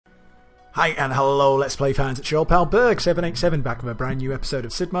Hi and hello, Let's Play fans. It's your old pal Berg787 back with a brand new episode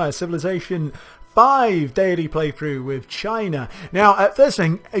of Sid Meier's Civilization 5 Deity playthrough with China. Now, first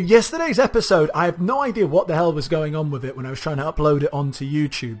thing, yesterday's episode, I have no idea what the hell was going on with it when I was trying to upload it onto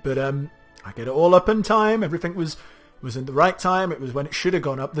YouTube, but I get it all up in time. Everything was in the right time. It was when it should have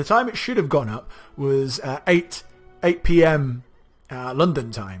gone up. The time it should have gone up was 8 p.m.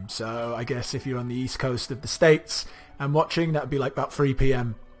 London time. So I guess if you're on the east coast of the States and watching, that would be like about 3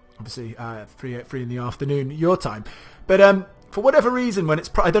 p.m. Obviously, 3 in the afternoon, your time. But for whatever reason, when it's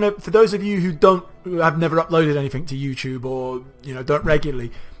I don't know, for those of you who have never uploaded anything to YouTube or don't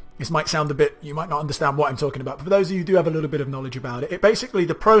regularly, this might sound a bit, you might not understand what I'm talking about. But for those of you who do have a little bit of knowledge about it, basically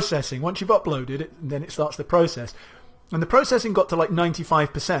the processing, once you've uploaded it, then it starts the process, and the processing got to like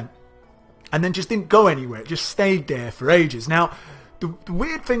 95%, and then just didn't go anywhere. It just stayed there for ages. Now, the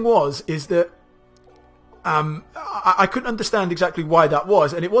weird thing is that I couldn't understand exactly why that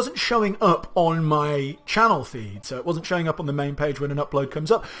was, and it wasn't showing up on my channel feed, so it wasn't showing up on the main page when an upload comes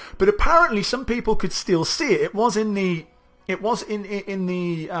up. But apparently, some people could still see it. It was in the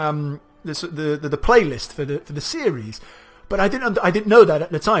playlist for the series, but I didn't know that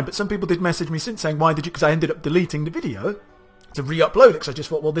at the time. But some people did message me since saying, "Why did you?" Because I ended up deleting the video to re-upload it, because I just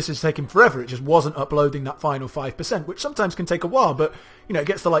thought, well, this is taking forever. It just wasn't uploading that final 5%, which sometimes can take a while, but, it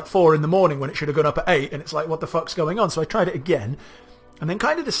gets to like 4 in the morning when it should have gone up at 8, and it's like, what the fuck's going on? So I tried it again, and then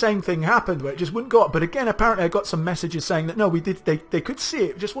kind of the same thing happened, where it just wouldn't go up. But again, apparently I got some messages saying that, no, they could see it,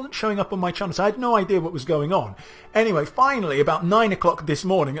 it just wasn't showing up on my channel, so I had no idea what was going on. Anyway, finally, about 9 o'clock this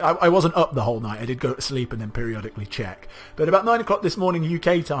morning, I wasn't up the whole night, I did go to sleep and then periodically check, but about 9 o'clock this morning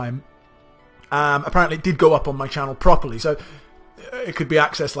UK time, apparently it did go up on my channel properly, so it could be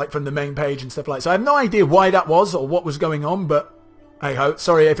accessed like from the main page and stuff like that. So I have no idea why that was or what was going on, but hey ho,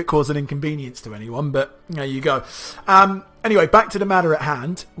 sorry if it caused an inconvenience to anyone, but there you go. Anyway, back to the matter at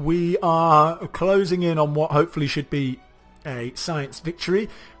hand. We are closing in on what hopefully should be a science victory.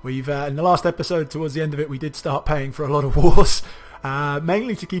 We've in the last episode, towards the end of it, we did start paying for a lot of wars,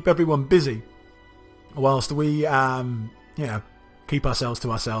 mainly to keep everyone busy, whilst we keep ourselves to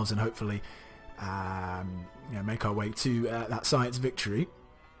ourselves and hopefully make our way to that science victory.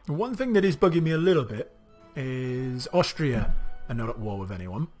 One thing that is bugging me a little bit is Austria are not at war with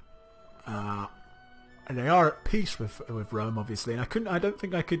anyone, and they are at peace with Rome, obviously. And I don't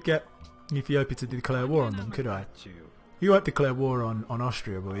think I could get Ethiopia to declare war on them, could I? You won't declare war on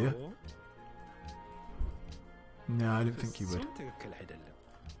Austria, will you? No, I didn't think you would.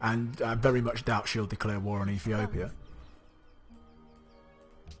 And I very much doubt she'll declare war on Ethiopia.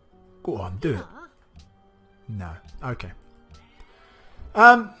 Go on, do it. No. Okay.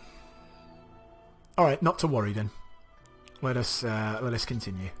 Alright, not to worry then. Let us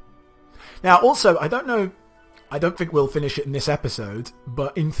continue. Now, also, I don't think we'll finish it in this episode,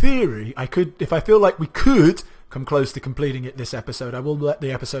 but in theory, I could, if I feel like we could come close to completing it this episode, I will let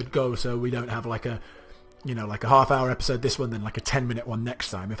the episode go so we don't have like a half-hour episode this one, then like a 10-minute one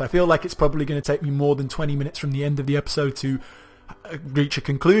next time. If I feel like it's probably going to take me more than 20 minutes from the end of the episode to reach a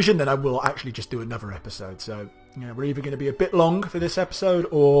conclusion, then I will actually just do another episode. So we're either going to be a bit long for this episode,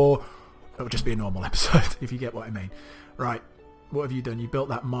 or it'll just be a normal episode, if you get what I mean. Right, what have you done? You built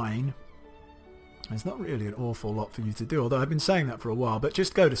that mine. There's not really an awful lot for you to do, although I've been saying that for a while, but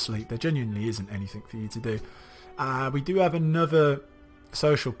just go to sleep. There genuinely isn't anything for you to do. We do have another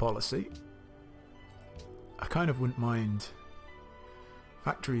social policy. I kind of wouldn't mind.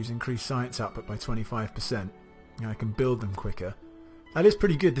 Factories increase science output by 25%. I can build them quicker. That is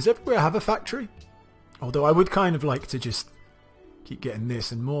pretty good. Does everywhere have a factory? Although I would kind of like to just keep getting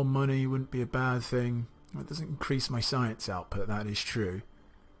this, and more money wouldn't be a bad thing. It doesn't increase my science output, that is true.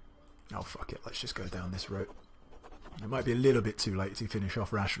 Oh, fuck it. Let's just go down this road. It might be a little bit too late to finish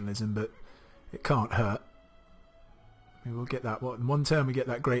off rationalism, but it can't hurt. Maybe we'll get that. In one turn we get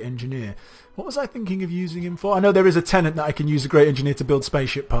that great engineer. What was I thinking of using him for? I know there is a tenant that I can use a great engineer to build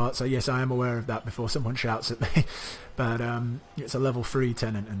spaceship parts. So yes, I am aware of that before someone shouts at me. But it's a level 3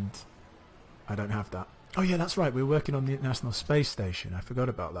 tenant and I don't have that. Oh yeah, that's right. We're working on the International Space Station. I forgot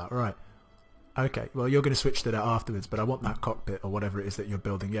about that. Right. Okay, well you're going to switch to that afterwards, but I want that cockpit or whatever it is that you're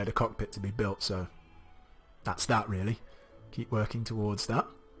building. Yeah, the cockpit to be built, so that's that really. Keep working towards that.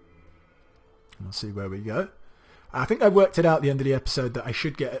 And we'll see where we go. I think I worked it out at the end of the episode that I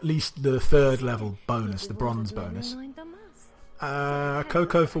should get at least the 3rd level bonus, the bronze bonus.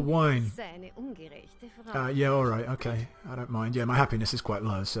 Cocoa for wine. Yeah, alright, okay. I don't mind. Yeah, my happiness is quite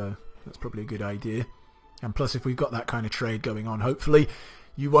low, so that's probably a good idea. And plus, if we've got that kind of trade going on, hopefully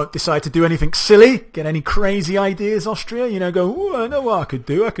you won't decide to do anything silly, get any crazy ideas, Austria. Go, ooh, I know what I could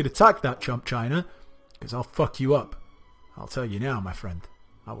do. I could attack that chump China, because I'll fuck you up. I'll tell you now, my friend.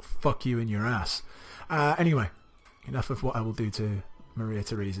 I will fuck you in your ass. Anyway, enough of what I will do to Maria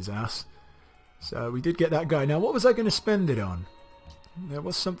Theresa's ass. So we did get that guy. Now, what was I going to spend it on? There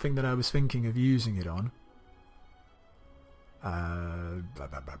was something that I was thinking of using it on. But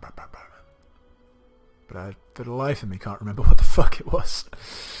I, for the life of me, can't remember what the fuck it was.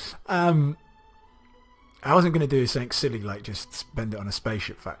 I wasn't going to do something silly like just spend it on a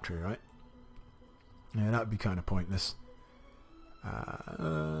spaceship factory, right? Yeah, that would be kind of pointless.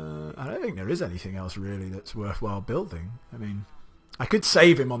 I don't think there is anything else really that's worthwhile building. I mean, I could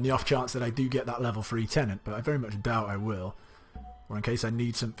save him on the off chance that I do get that level 3 tenant, but I very much doubt I will. Or in case I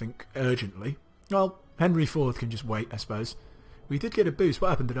need something urgently. Well, Henry IV can just wait, I suppose. We did get a boost. What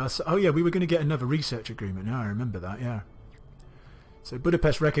happened to us? Oh yeah, we were going to get another research agreement. Now I remember that, yeah. So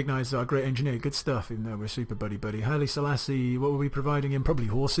Budapest recognised our great engineer. Good stuff, even though we're super buddy-buddy. Haile Selassie, what were we providing him? Probably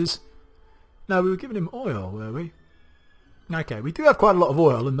horses? No, we were giving him oil, were we? Okay, we do have quite a lot of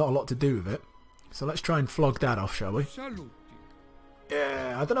oil and not a lot to do with it. So let's try and flog that off, shall we?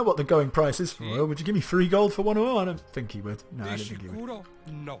 Yeah, I don't know what the going price is for oil. Would you give me 3 gold for 1 oil? I don't think he would. No, I don't think he would.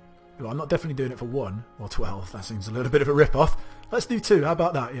 No. Well, I'm not definitely doing it for 1 or 12. That seems a little bit of a rip-off. Let's do 2. How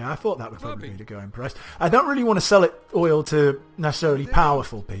about that? Yeah, I thought that would probably be the going price. I don't really want to sell it oil to necessarily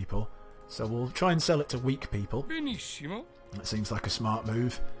powerful people. So we'll try and sell it to weak people. That seems like a smart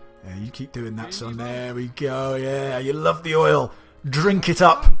move. Yeah, you keep doing that, son. There we go. Yeah, you love the oil. Drink it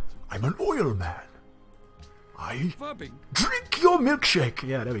up. I'm an oil man. I drink your milkshake.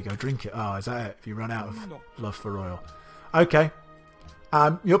 Yeah, there we go. Drink it. Oh, is that it? If you run out of love for oil. Okay.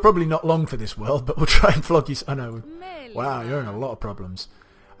 You're probably not long for this world, but we'll try and flog you. I know. Wow, you're in a lot of problems.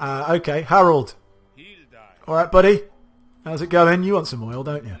 Okay, Harold. All right, buddy. How's it going? You want some oil,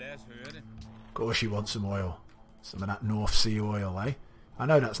 don't you? Of course you want some oil. Some of that North Sea oil, eh? I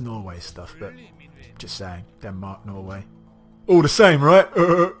know that's Norway stuff, but just saying. Denmark, Norway. All the same, right?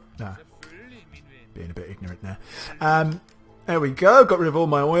 Nah. Being a bit ignorant there. There we go. Got rid of all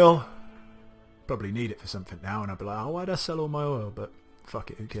my oil. Probably need it for something now, and I'll be like, oh, why'd I sell all my oil? But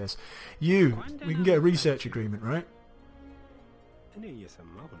fuck it, who cares? You, we can get a research agreement, right?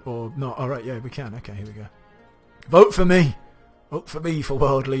 Or not? Alright, yeah, we can. Okay, here we go. Vote for me! Vote for me for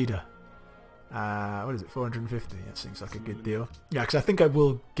world leader. What is it, 450? That seems like a good deal. Yeah, because I think I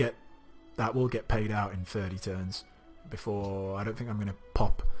will get... That will get paid out in 30 turns. Before... I don't think I'm going to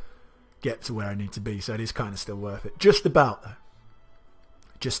get to where I need to be, so it is kind of still worth it. Just about, though.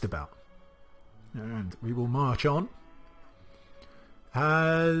 Just about. And we will march on.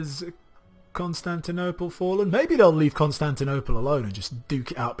 Has Constantinople fallen? Maybe they'll leave Constantinople alone and just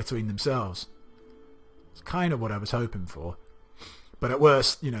duke it out between themselves. It's kind of what I was hoping for. But at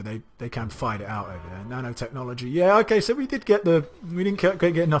worst, you know, they can fight it out over there. Nanotechnology. Yeah, okay, so we didn't get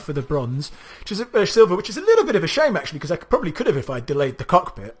enough of the bronze, which is silver, which is a little bit of a shame, actually, because I probably could have if I delayed the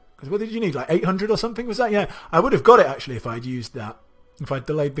cockpit. Because what did you need, like 800 or something? Was that? Yeah, I would have got it, actually, if I'd used that. If I'd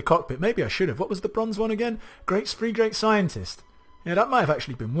delayed the cockpit. Maybe I should have. What was the bronze one again? Great Scientist. Yeah, that might have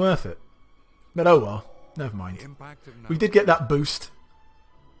actually been worth it. But oh well. Never mind. We did get that boost.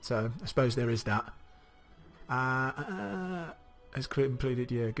 So, I suppose there is that. Has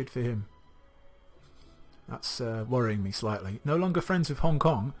completed, yeah, good for him. That's worrying me slightly. No longer friends with Hong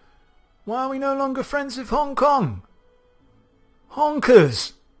Kong? Why are we no longer friends with Hong Kong?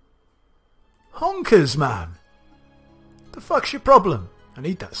 Honkers! Honkers, man! The fuck's your problem? I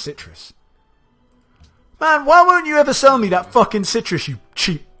need that citrus. Man, why won't you ever sell me that fucking citrus, you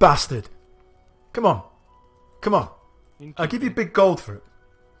cheap bastard? Come on. Come on. I'll give you big gold for it.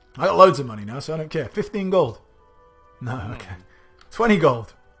 I got loads of money now, so I don't care. 15 gold. No, okay. 20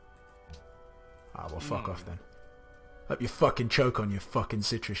 gold. Ah, well, fuck off then. Hope you fucking choke on your fucking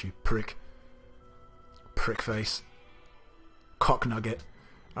citrus, you prick. Prick face. Cock nugget.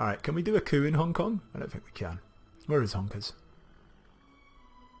 Alright, can we do a coup in Hong Kong? I don't think we can. Where is Honkers?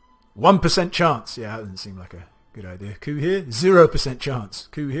 1% chance. Yeah, that doesn't seem like a good idea. Coup here? 0% chance.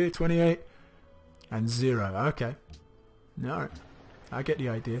 Coup here? 28. And 0. Okay. Alright. I get the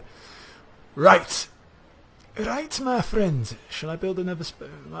idea. Right. Right, my friend. Shall I build another...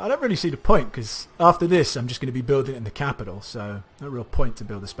 I don't really see the point, because after this I'm just going to be building it in the capital, so no real point to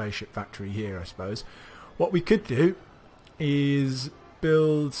build a spaceship factory here, I suppose. What we could do is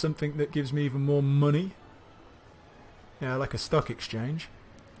build something that gives me even more money. Yeah, like a stock exchange.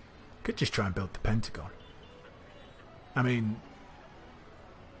 Could just try and build the Pentagon. I mean,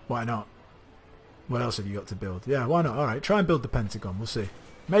 why not? What else have you got to build? Yeah, why not? Alright, try and build the Pentagon. We'll see.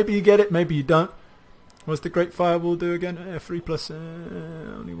 Maybe you get it, maybe you don't. What's the Great Firewall do again? 3 plus...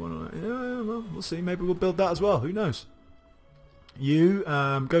 only one on it. Yeah, well, we'll see. Maybe we'll build that as well. Who knows? You,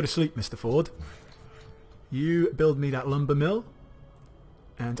 go to sleep, Mr. Ford. You build me that lumber mill.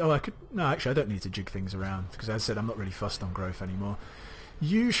 And, oh, I could... No, actually, I don't need to jig things around, because as I said, I'm not really fussed on growth anymore.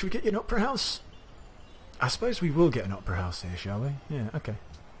 Should we get you an opera house? I suppose we will get an opera house here, shall we? Yeah, okay.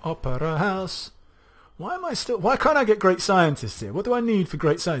 Opera house. Why can't I get great scientists here? What do I need for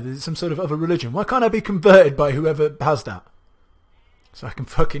great scientists? Is it some sort of other religion? Why can't I be converted by whoever has that? So I can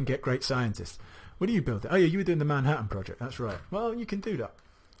fucking get great scientists. What are you building? Oh yeah, you were doing the Manhattan Project, that's right. Well, you can do that.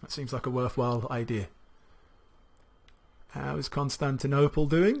 That seems like a worthwhile idea. How is Constantinople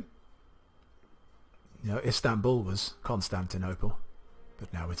doing? You know, Istanbul was Constantinople,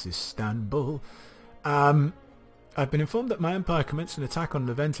 but now it's Istanbul. I've been informed that my empire commenced an attack on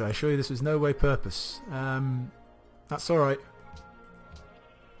Leventa. I assure you this was no way purpose. That's alright.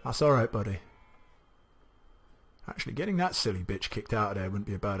 That's alright, buddy. Actually, getting that silly bitch kicked out of there wouldn't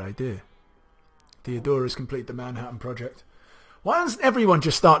be a bad idea. Theodora's complete the Manhattan Project. Why doesn't everyone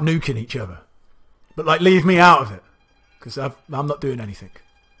just start nuking each other? But, like, leave me out of it. Because I'm not doing anything.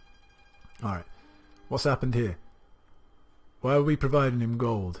 Alright. What's happened here? Why are we providing him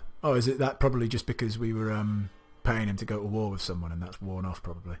gold? Oh, is it that probably just because we were paying him to go to war with someone and that's worn off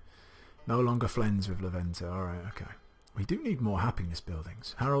probably? No longer friends with Leventa. Alright, okay. We do need more happiness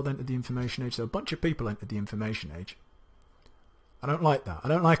buildings. Harold entered the information age, so a bunch of people entered the information age. I don't like that. I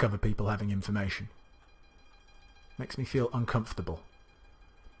don't like other people having information. Makes me feel uncomfortable.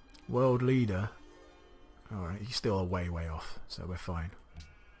 World leader. Alright, he's still a way off, so we're fine.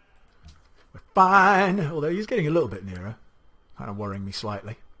 We're fine! Although he's getting a little bit nearer. Kind of worrying me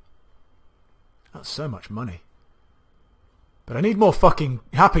slightly. That's so much money. But I need more fucking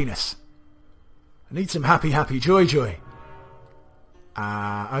happiness. I need some happy joy.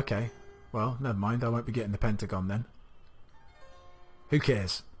 Okay. Well, never mind. I won't be getting the Pentagon then. Who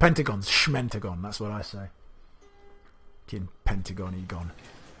cares? Pentagon's schmentagon, that's what I say. Fucking Pentagon-egon.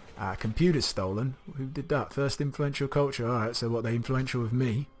 Computer's stolen. Who did that? First influential culture. Alright, so what, they influential with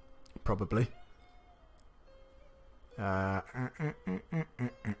me? Probably. Yeah,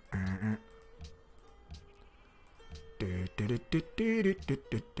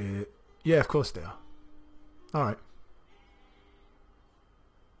 of course they are. Alright.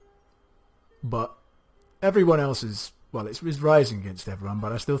 But everyone else is... Well, it's rising against everyone,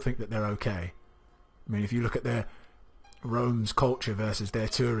 but I still think that they're okay. I mean, if you look at their Rome's culture versus their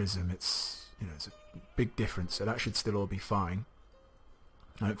tourism, it's, you know, it's a big difference, so that should still all be fine.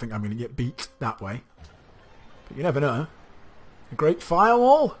 I don't think I'm going to get beat that way. But you never know. A great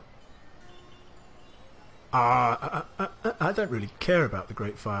firewall? I don't really care about the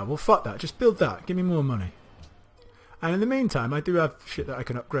great firewall. Fuck that, just build that. Give me more money. And in the meantime, I do have shit that I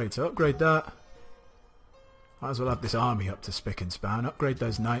can upgrade, so upgrade that. Might as well have this army up to spick and span. Upgrade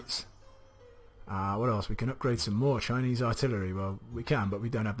those knights. What else? We can upgrade some more Chinese artillery. Well, we can, but we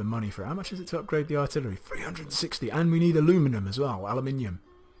don't have the money for it. How much is it to upgrade the artillery? 360. And we need aluminum as well. Aluminium.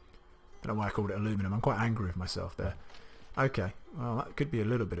 I don't know why I called it aluminum. I'm quite angry with myself there. Okay. Well, that could be a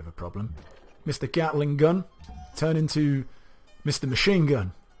little bit of a problem. Mr. Gatling Gun. Turn into Mr. Machine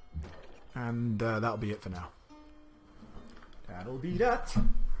Gun. And that'll be it for now. That'll be that.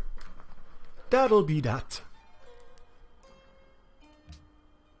 That'll be that.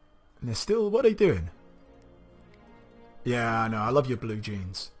 And they're still... What are they doing? Yeah, I know. I love your blue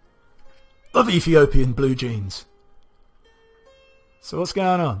jeans. Love Ethiopian blue jeans. So what's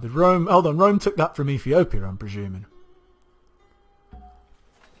going on? Did Rome... Hold on. Rome took that from Ethiopia, I'm presuming.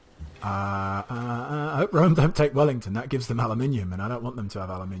 I hope Rome don't take Wellington. That gives them aluminium, and I don't want them to have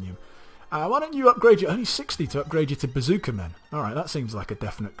aluminium. Why don't you upgrade your... Only 60 to upgrade you to bazooka men. Alright, that seems like a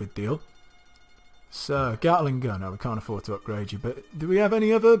definite good deal. So, Gatling gun. Oh, we can't afford to upgrade you, but do we have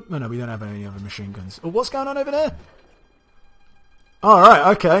any other... Oh, no, we don't have any other machine guns. Oh, what's going on over there? Alright,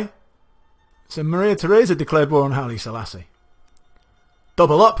 okay. So, Maria Theresa declared war on Haile Selassie.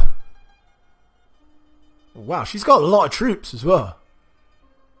 Double up. Wow, she's got a lot of troops as well.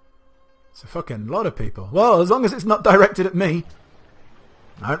 It's a fucking lot of people. Well, as long as it's not directed at me,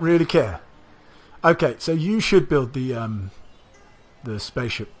 I don't really care. Okay, so you should build the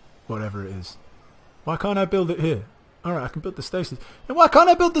spaceship, whatever it is. Why can't I build it here? Alright, I can build the stasis. And why can't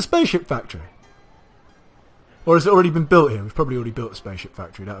I build the spaceship factory? Or has it already been built here? We've probably already built a spaceship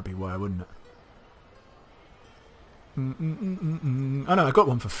factory. That would be why, wouldn't it? Oh no, I got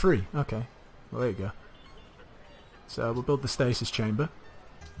one for free. Okay. Well, there you go. So we'll build the stasis chamber.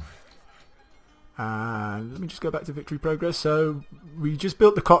 And let me just go back to victory progress. So we just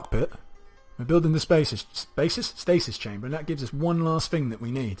built the cockpit. We're building the stasis chamber, and that gives us one last thing that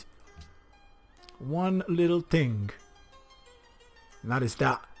we need. One little thing. And that is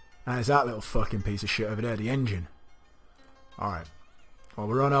that. That is that little fucking piece of shit over there, the engine. Alright. Well,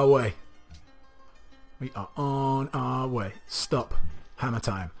 we're on our way. We are on our way. Stop. Hammer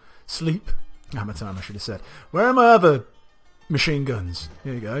time. Sleep. Hammer time, I should have said. Where are my other machine guns?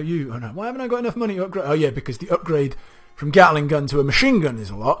 Here you go. Oh no, why haven't I got enough money to upgrade? Oh yeah, because the upgrade from Gatling gun to a machine gun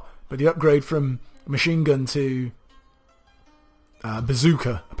is a lot, but the upgrade from machine gun to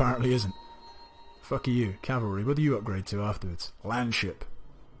bazooka apparently isn't. Fuck you. Cavalry. What do you upgrade to afterwards? Land ship.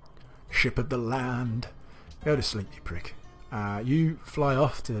 Ship of the land. Go to sleep, you prick. You fly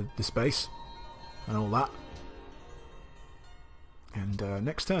off to the space and all that. And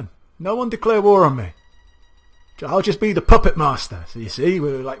next turn. No one declare war on me. I'll just be the puppet master. So you see,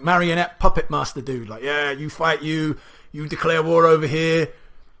 we're like marionette puppet master dude. Like, yeah, you fight you declare war over here.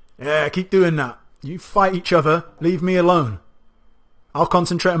 Yeah, keep doing that. You fight each other, leave me alone. I'll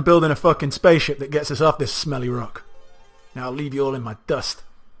concentrate on building a fucking spaceship that gets us off this smelly rock. Now I'll leave you all in my dust.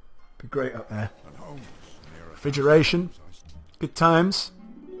 Be great up there. Refrigeration. Good times.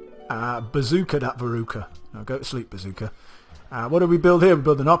 Bazooka that Veruca. Now go to sleep, Bazooka. What do we build here? We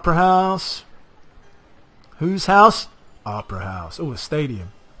build an opera house. Whose house? Opera house. Oh, a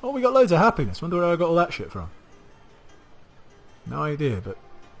stadium. Oh, we got loads of happiness. Wonder where I got all that shit from. No idea, but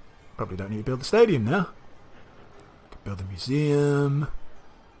probably don't need to build a stadium now. Could build a museum.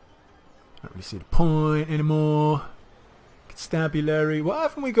 Don't really see the point anymore. Constabulary. Why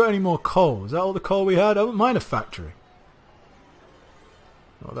haven't we got any more coal? Is that all the coal we had? I wouldn't mind a factory.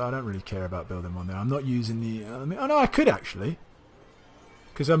 Although I don't really care about building one there. I'm not using the... oh no, I could actually.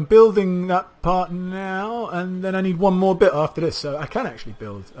 Because I'm building that part now, and then I need one more bit after this. So I can actually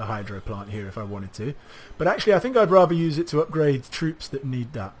build a hydro plant here if I wanted to. But actually I think I'd rather use it to upgrade troops that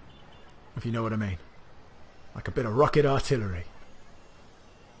need that. If you know what I mean. Like a bit of rocket artillery.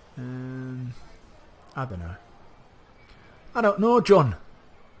 I don't know. I don't know, John.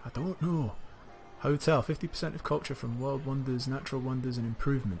 I don't know. Hotel. 50% of culture from world wonders, natural wonders and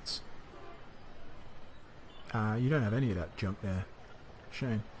improvements. You don't have any of that junk there.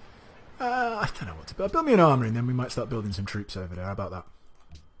 Shame. I don't know what to build. Build me an armory and then we might start building some troops over there. How about that?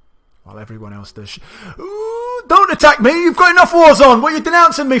 While everyone else does... Ooh, don't attack me! You've got enough wars on! What are you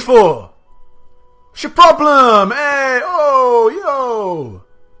denouncing me for? What's your problem? Hey! Oh! Yo!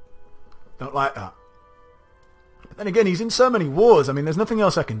 Don't like that. But then again, he's in so many wars. I mean, there's nothing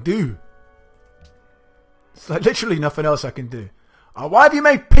else I can do. It's like literally nothing else I can do. Why have you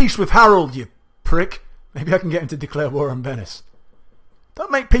made peace with Harold, you prick? Maybe I can get him to declare war on Venice.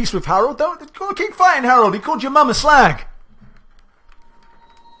 Don't make peace with Harold. Don't go keep fighting Harold. He called your mum a slag.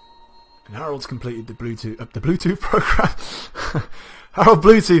 And Harold's completed the Bluetooth program. Harold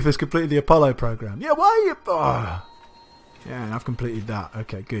Bluetooth has completed the Apollo program. Yeah, why are you... Oh. Yeah, I've completed that.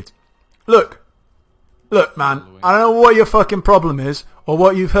 Okay, good. Look, man. I don't know what your fucking problem is or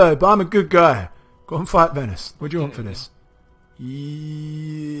what you've heard, but I'm a good guy. Go and fight Venice. What do you want for this? Yeah,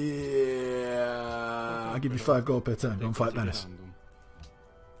 I'll give you 5 gold per turn. Go and fight Venice.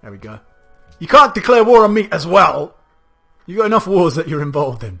 There we go. You can't declare war on me as well. You've got enough wars that you're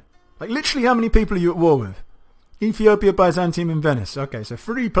involved in. Like, literally, how many people are you at war with? Ethiopia, Byzantium, and Venice. Okay, so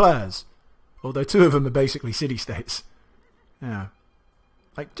 3 players. Although 2 of them are basically city-states. Yeah.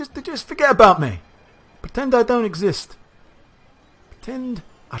 Like, just forget about me. Pretend I don't exist. Pretend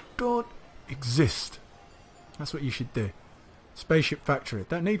I don't exist. That's what you should do. Spaceship factory.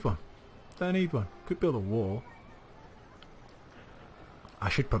 Don't need one. Don't need one. Could build a wall. I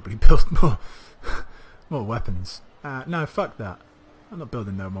should probably build more weapons. No, fuck that. I'm not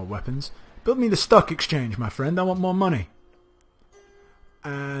building no more weapons. Build me the stock exchange, my friend. I want more money.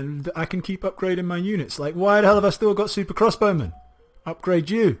 And I can keep upgrading my units. Like, why the hell have I still got super crossbowmen?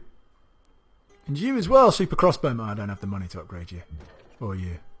 Upgrade you. And you as well, super crossbowmen. I don't have the money to upgrade you. Or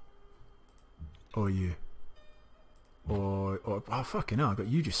you. Or you. Or oh, fucking hell, I got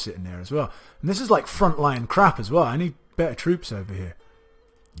you just sitting there as well. And this is like frontline crap as well. I need better troops over here.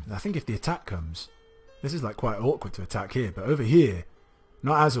 I think if the attack comes, this is like quite awkward to attack here, but over here,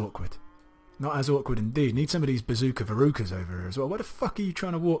 not as awkward. Not as awkward indeed. Need some of these bazooka Verucas over here as well. Where the fuck are you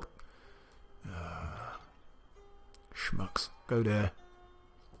trying to walk? Schmucks. Go there.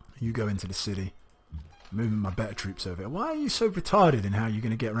 You go into the city. Moving my better troops over here. Why are you so retarded in how you're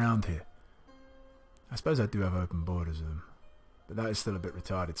going to get around here? I suppose I do have open borders with them. But that is still a bit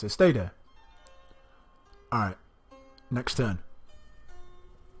retarded. So stay there. Alright. Next turn.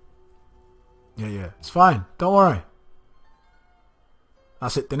 Yeah. It's fine. Don't worry.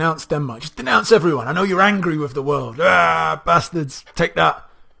 That's it. Denounce Denmark. Just denounce everyone. I know you're angry with the world. Ah, bastards. Take that.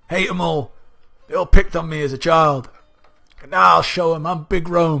 Hate them all. They all picked on me as a child. And now I'll show them I'm Big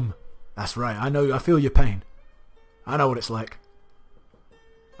Rome. That's right. I know. I feel your pain. I know what it's like.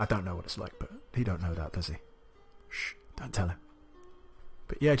 I don't know what it's like, but he don't know that, does he? Shh. Don't tell him.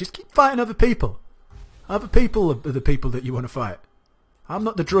 But yeah, just keep fighting other people. Other people are the people that you want to fight. I'm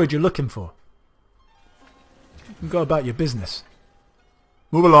not the droid you're looking for. You can go about your business.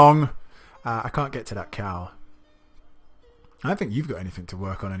 Move along. I can't get to that cow. I don't think you've got anything to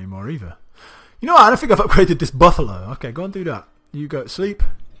work on anymore either. You know what? I don't think I've upgraded this buffalo. Okay, go and do that. You go to sleep.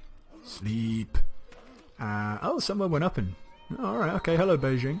 Sleep. Oh, someone went up and... Alright, okay. Hello,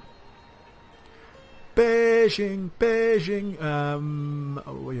 Beijing. Beijing.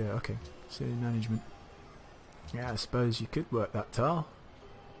 Oh, yeah, okay. City management. Yeah, I suppose you could work that tile.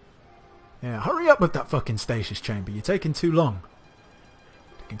 Yeah, hurry up with that fucking stasis chamber. You're taking too long.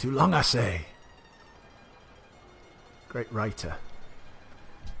 Taking too long, I say. Great writer.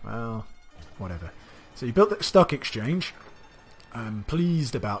 Well, whatever. So you built the stock exchange. I'm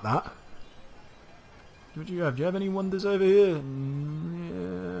pleased about that. What do you have? Do you have any wonders over here?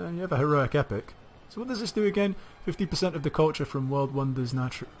 Yeah, you have a heroic epic. So what does this do again? 50% of the culture from world wonders,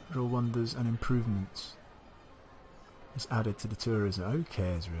 natural wonders, and improvements is added to the tourism. Who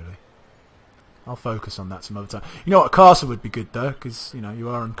cares, really? I'll focus on that some other time. You know what? A castle would be good, though, because, you know, you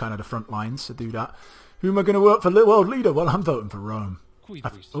are on kind of the front lines, so do that. Who am I going to work for? World leader? Well, I'm voting for Rome.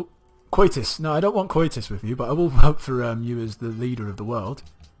 Oh, Coitus. No, I don't want Coitus with you, but I will vote for you as the leader of the world.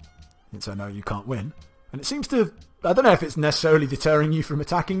 Since I know you can't win. And it seems to... I don't know if it's necessarily deterring you from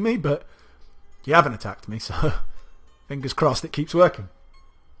attacking me, but you haven't attacked me, so fingers crossed it keeps working.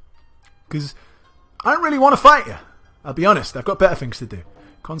 Because I don't really want to fight you. I'll be honest, I've got better things to do.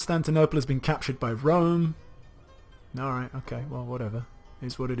 Constantinople has been captured by Rome. Alright, okay, well, whatever.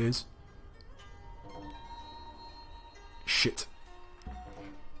 Is what it is. Shit.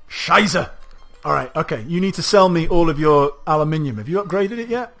 Scheiße! Alright, okay, you need to sell me all of your aluminium. Have you upgraded it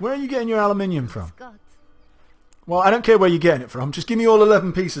yet? Where are you getting your aluminium from? Well, I don't care where you're getting it from. Just give me all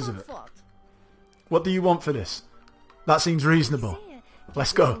 11 pieces of it. What do you want for this? That seems reasonable.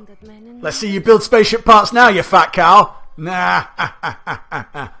 Let's go. Let's see you build spaceship parts now, you fat cow. Nah.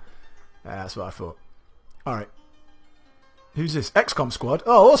 Yeah, that's what I thought. Alright. Who's this? XCOM squad?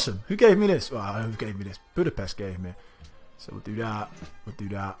 Oh, awesome. Who gave me this? Well, who gave me this? Budapest gave me. So we'll do that. We'll do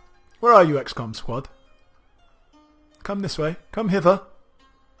that. Where are you, XCOM squad? Come this way. Come hither.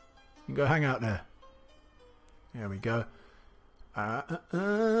 You can go hang out there. There we go.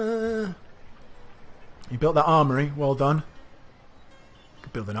 You built that armory. Well done. You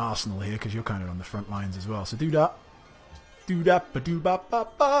could build an arsenal here because you're kind of on the front lines as well. So do that. Do that.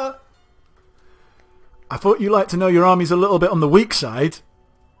 Ba-do-ba-ba-ba. I thought you liked to know your army's a little bit on the weak side.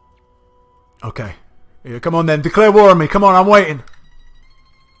 Okay. Here, come on then. Declare war on me. Come on, I'm waiting.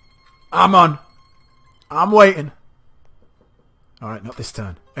 I'm on. I'm waiting. Alright, not this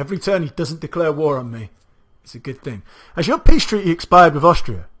turn. Every turn he doesn't declare war on me. It's a good thing. Has your peace treaty expired with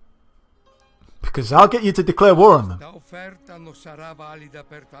Austria? Because I'll get you to declare war on them.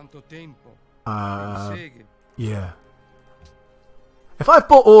 Yeah. If I've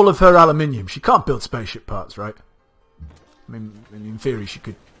bought all of her aluminium, she can't build spaceship parts, right? I mean, in theory, she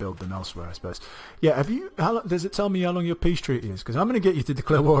could build them elsewhere, I suppose. Yeah, have you... How long, does it tell me how long your peace treaty is? Because I'm going to get you to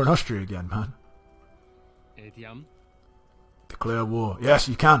declare war on Austria again, man. Declare war. Yes,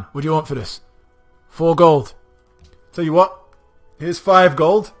 you can. What do you want for this? 4 gold. Tell you what. Here's 5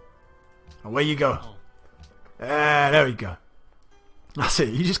 gold. Away you go. There we go. That's it.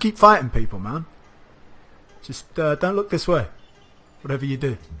 You just keep fighting people, man. Just don't look this way. Whatever you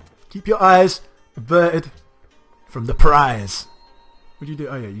do. Keep your eyes averted from the prize. What do you do?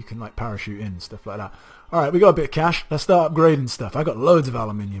 Oh yeah, you can like parachute in and stuff like that. Alright, we got a bit of cash. Let's start upgrading stuff. I got loads of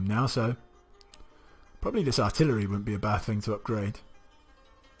aluminium now, so probably this artillery wouldn't be a bad thing to upgrade.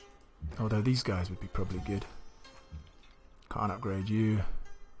 Although these guys would be probably good. Can't upgrade you.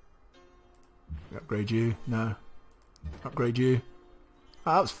 Upgrade you? No. Upgrade you.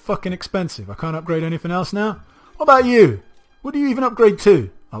 Oh, that was fucking expensive. I can't upgrade anything else now. What about you? What do you even upgrade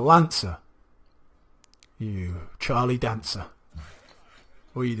to? A Lancer. You Charlie Dancer.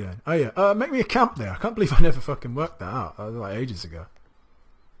 What are you doing? Oh yeah, make me a camp there. I can't believe I never fucking worked that out. That was like ages ago.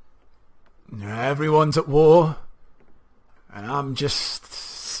 Everyone's at war. And I'm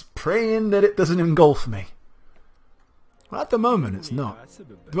just praying that it doesn't engulf me. Well, at the moment, it's not.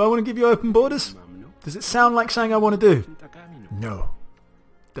 Do I want to give you open borders? Does it sound like something I want to do? No.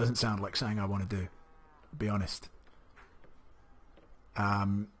 Doesn't sound like something I want to do. I'll be honest.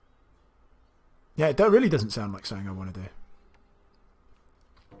 Yeah, it really doesn't sound like something I want to do.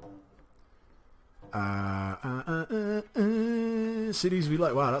 Cities we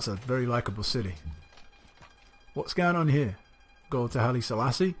like. Wow, that's a very likeable city. What's going on here? Gold to Haile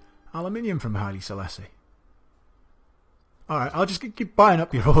Selassie? Aluminium from Haile Selassie. Alright, I'll just keep buying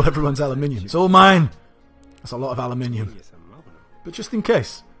up everyone's aluminium. It's all mine! That's a lot of aluminium. But just in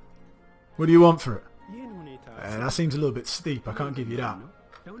case. What do you want for it? Yeah, that seems a little bit steep. I can't give you that.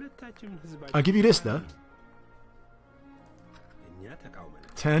 I'll give you this though.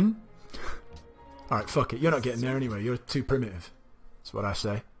 10? Alright, fuck it. You're not getting there anyway. You're too primitive. That's what I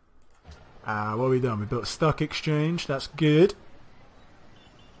say. What have we done? We built a stock exchange. That's good.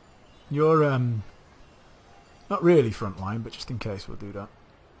 You're, not really frontline, but just in case we'll do that.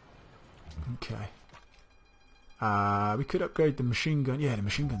 Okay. We could upgrade the machine gun. Yeah, the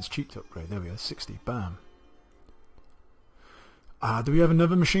machine gun's cheap to upgrade. There we go. 60. Bam. Do we have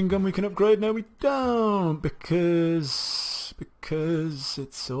another machine gun we can upgrade? No, we don't. Because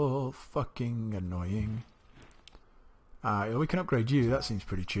it's all fucking annoying. Yeah, we can upgrade you. That seems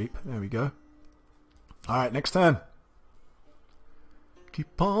pretty cheap. There we go. Alright, next turn.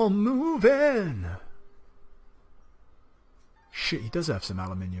 Keep on moving. Shit, he does have some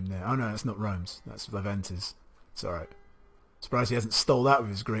aluminium there. Oh no, that's not Rome's. That's Leventa's. It's alright. Surprised he hasn't stole that with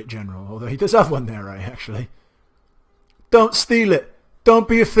his great general. Although he does have one there, right, actually. Don't steal it. Don't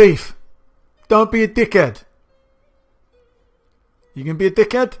be a thief. Don't be a dickhead. You gonna be a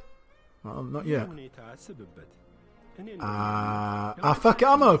dickhead? Well, not yet. Fuck it,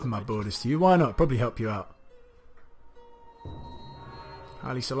 I'm gonna open my borders to you. Why not? Probably help you out.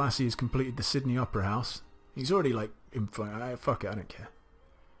 Haile Selassie has completed the Sydney Opera House. He's already like fuck it, I don't care.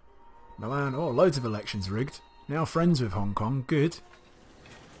 Milan, oh, loads of elections rigged. Now friends with Hong Kong, good.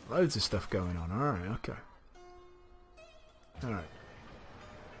 Loads of stuff going on. Alright, okay. Alright.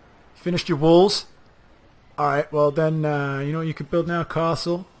 Finished your walls? Alright, well then, you know what you could build now? A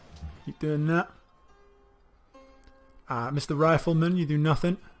castle. Keep doing that. Mr. Rifleman, you do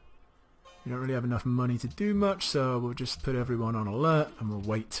nothing. You don't really have enough money to do much, so we'll just put everyone on alert and we'll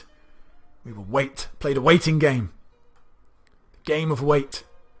wait. We will wait. Play the waiting game. The game of wait.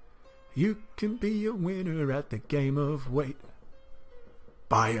 You can be a winner at the game of wait.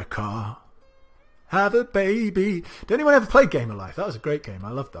 Buy a car. Have a baby. Did anyone ever play Game of Life? That was a great game.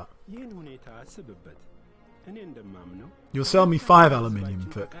 I loved that. You'll sell me 5 aluminium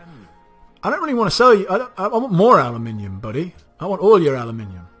for... I don't really want to sell you... I want more aluminium, buddy. I want all your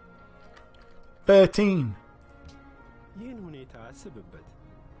aluminium. 13.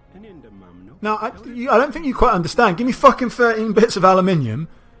 Now, I don't think you quite understand. Give me fucking 13 bits of aluminium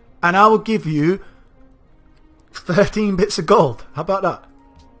and I will give you 13 bits of gold. How about that?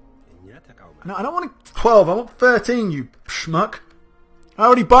 No, I don't want 12. I want 13, you schmuck. I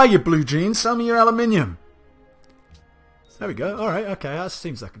already buy your blue jeans. Sell me your aluminium. There we go. Alright, okay. That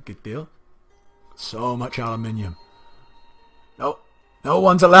seems like a good deal. So much aluminium. No, no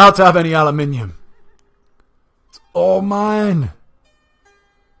one's allowed to have any aluminium. It's all mine.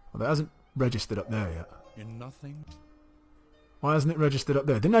 Well, that hasn't registered up there yet. You're nothing. Why hasn't it registered up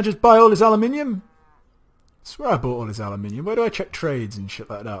there? Didn't I just buy all his aluminium? I swear I bought all his aluminium. Where do I check trades and shit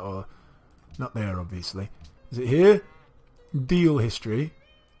like that? Or not there, obviously. Is it here? Deal history.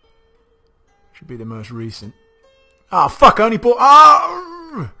 Should be the most recent. Ah, fuck! I only bought.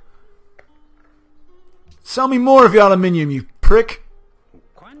 Ah! Sell me more of your aluminium, you prick.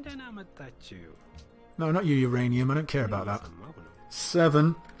 No, not you, uranium. I don't care about that.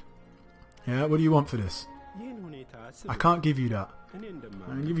 7. Yeah, what do you want for this? I can't give you that. I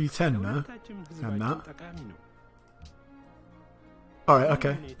can give you 10 now. And that. Alright,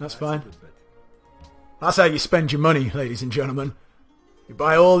 okay. That's fine. That's how you spend your money, ladies and gentlemen. You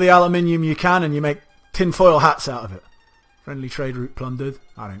buy all the aluminium you can and you make tinfoil hats out of it. Friendly trade route plundered.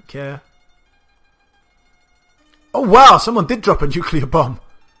 I don't care. Oh wow, someone did drop a nuclear bomb.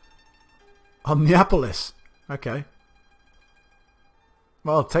 On Neapolis. Okay.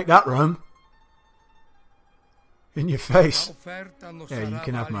 Well, take that, Rome. In your face. Yeah, you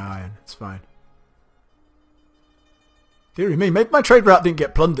can have my iron. It's fine. Deary me, maybe my trade route didn't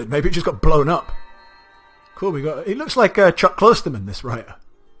get plundered. Maybe it just got blown up. Cool, we got... He looks like Chuck Klosterman, this writer.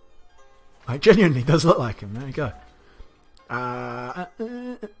 Like, genuinely does look like him. There you go. I'm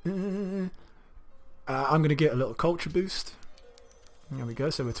going to get a little culture boost. There we go,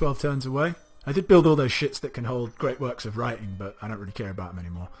 so we're 12 turns away. I did build all those shits that can hold great works of writing, but I don't really care about them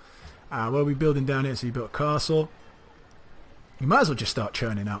anymore. What are we building down here? So you built a castle. You might as well just start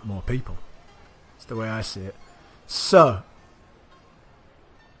churning out more people. That's the way I see it. So,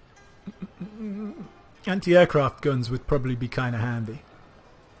 anti-aircraft guns would probably be kind of handy.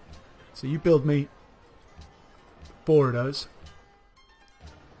 So you build me 4 of those.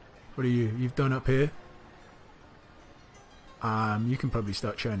 What are you? You've done up here? You can probably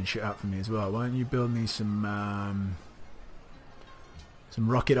start churning shit out for me as well. Why don't you build me some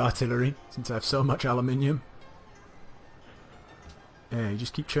rocket artillery, since I have so much aluminium. Yeah, you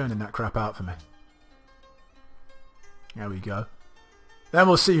just keep churning that crap out for me. There we go. Then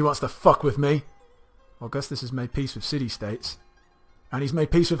we'll see who wants to fuck with me. Augustus has made peace with city-states. And he's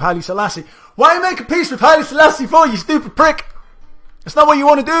made peace with Haile Selassie. Why are you making peace with Haile Selassie for, you stupid prick? That's not what you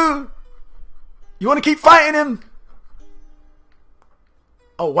want to do. You want to keep fighting him?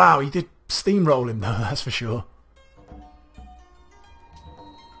 Oh, wow, he did steamroll him, though, that's for sure.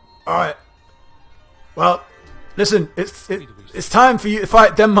 Alright. Well, listen, it's time for you to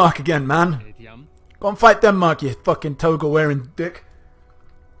fight Denmark again, man. Go and fight Denmark, you fucking toga-wearing dick.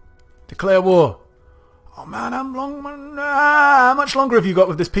 Declare war. Oh man, how much longer have you got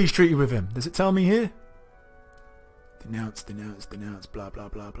with this peace treaty with him? Does it tell me here? Denounce, denounce, denounce, blah, blah,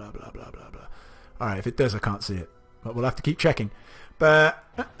 blah, blah, blah, blah, blah, blah. Alright, if it does, I can't see it. But we'll have to keep checking. But,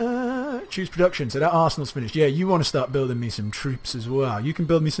 choose production. So that arsenal's finished. Yeah, you want to start building me some troops as well. You can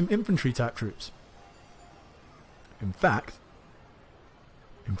build me some infantry type troops. In fact,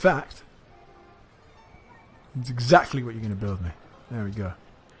 it's exactly what you're going to build me. There we go.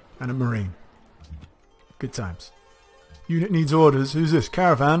 And a marine. Good times. Unit needs orders. Who's this?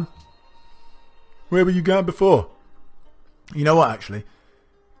 Caravan? Where were you going before? You know what, actually?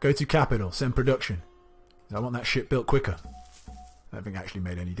 Go to capital. Send production. I want that shit built quicker. I don't think it actually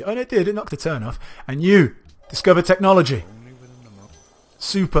made any... Oh, it did. It knocked a turn off. And you! Discover technology.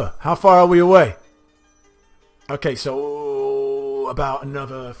 Super. How far are we away? Okay, so... about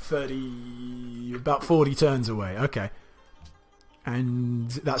another 30... about 40 turns away. Okay. And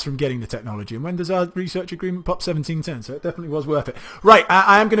that's from getting the technology. And when does our research agreement pop? 1710. So it definitely was worth it. Right,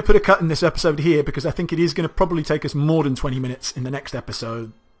 I am going to put a cut in this episode here because I think it is going to probably take us more than 20 minutes in the next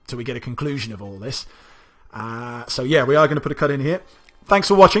episode till we get a conclusion of all this. So yeah, we are going to put a cut in here. Thanks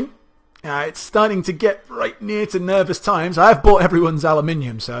for watching. It's starting to get right near to nervous times. I have bought everyone's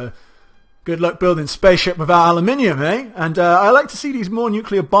aluminium, so good luck building spaceship without aluminium, eh? And I like to see these more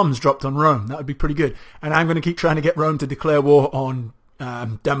nuclear bombs dropped on Rome. That would be pretty good. And I'm going to keep trying to get Rome to declare war on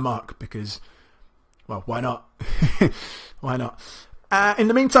Denmark because, well, why not? Why not? In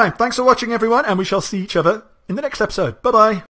the meantime, thanks for watching, everyone, and we shall see each other in the next episode. Bye-bye.